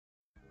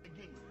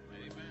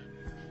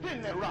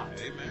spin that rock.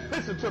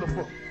 Listen to the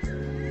book.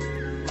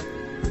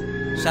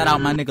 Shout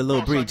out my nigga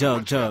Lil Bree,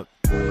 Jug.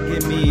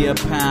 Give me a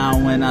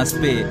pound when I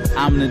spit.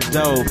 I'm the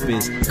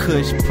dopest.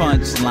 Kush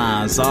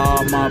punchlines.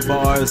 All my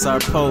bars are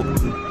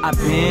potent. I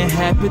been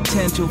had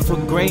potential for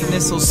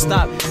greatness, so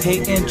stop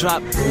hating.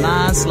 Drop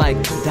lines like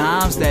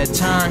dimes that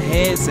turn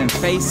heads and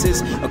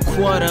faces. A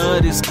quarter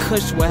of this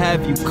Kush will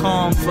have you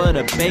calm for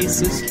the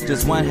basis.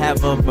 Just one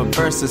half of a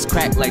verse is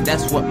cracked like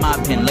that's what my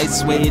pen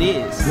laces way it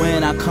is.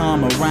 When I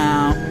come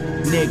around,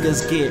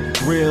 niggas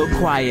get real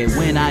quiet.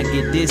 When I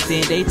get this,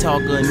 then they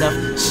talk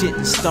enough shit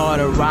to start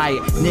a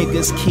riot.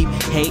 Niggas keep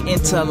hating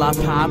till I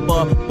pop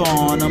up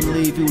on them.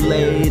 Leave you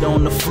laid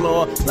on the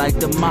floor like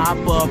the mop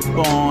up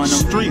on them.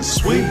 Street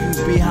sweep.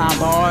 Behind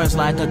bars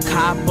like a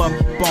cop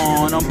up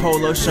on them.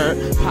 Polo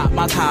shirt, pop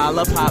my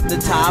collar, pop the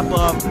top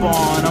up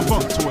on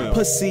them.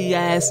 Pussy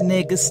ass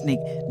niggas sneak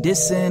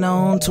dissing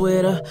on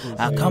Twitter.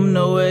 I come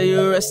know where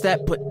you rest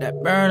that, put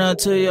that burner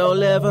to your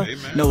liver.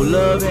 No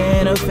love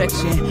and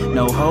affection,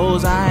 no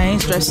hoes, I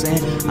ain't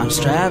stressing. I'm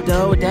strapped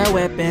up with that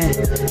weapon,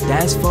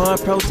 that's for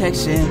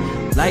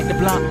protection. Light the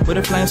blunt with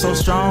a flame so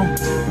strong,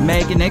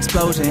 make an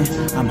explosion.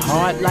 I'm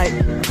hard like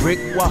brick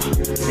wall,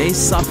 they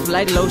soft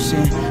like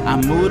lotion. I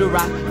move the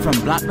rock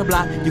from block to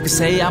block, you can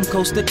say I'm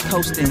coast to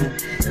coasting.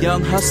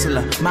 Young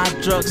hustler, my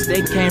drugs,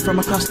 they came from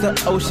across the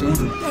ocean.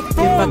 If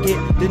I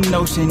get the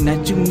notion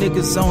that you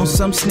niggas on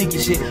some sneaky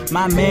shit,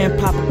 my man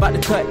Pop about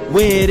to cut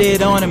with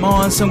it on him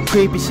on some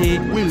creepy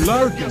shit. We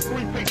lurking.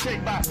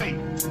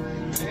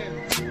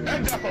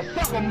 That's just a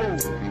sucker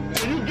move.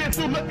 When you get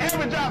through the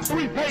average out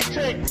 3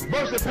 paycheck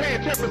versus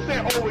paying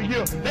 10% over a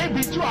year, they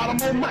beat you out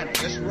of more money.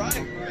 That's right.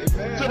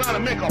 Sit down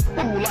and make a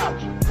fool out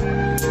you.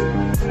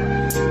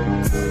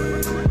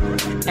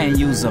 And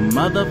you's a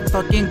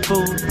motherfucking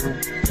fool.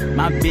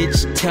 My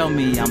bitch tell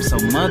me I'm so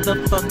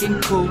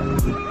motherfucking cool.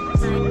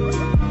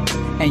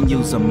 And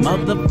you's a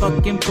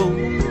motherfucking fool.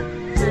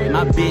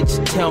 My bitch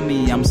tell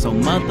me I'm so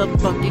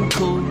motherfucking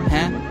cool,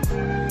 huh?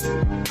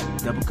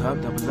 Double cup,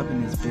 double up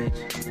in this bitch.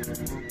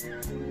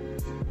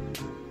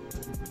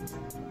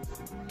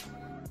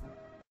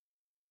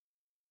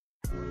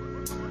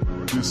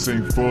 This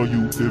ain't for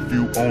you if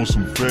you on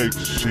some fake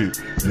shit.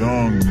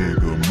 Young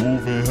nigga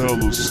moving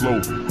hella slow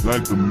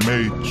like the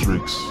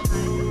Matrix.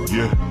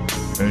 Yeah,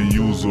 and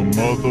you's a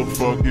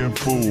motherfucking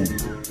fool.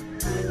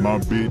 My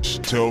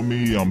bitch tell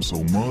me I'm so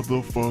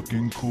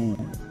motherfucking cool.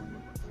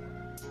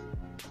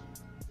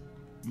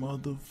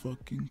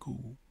 Motherfucking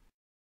cool.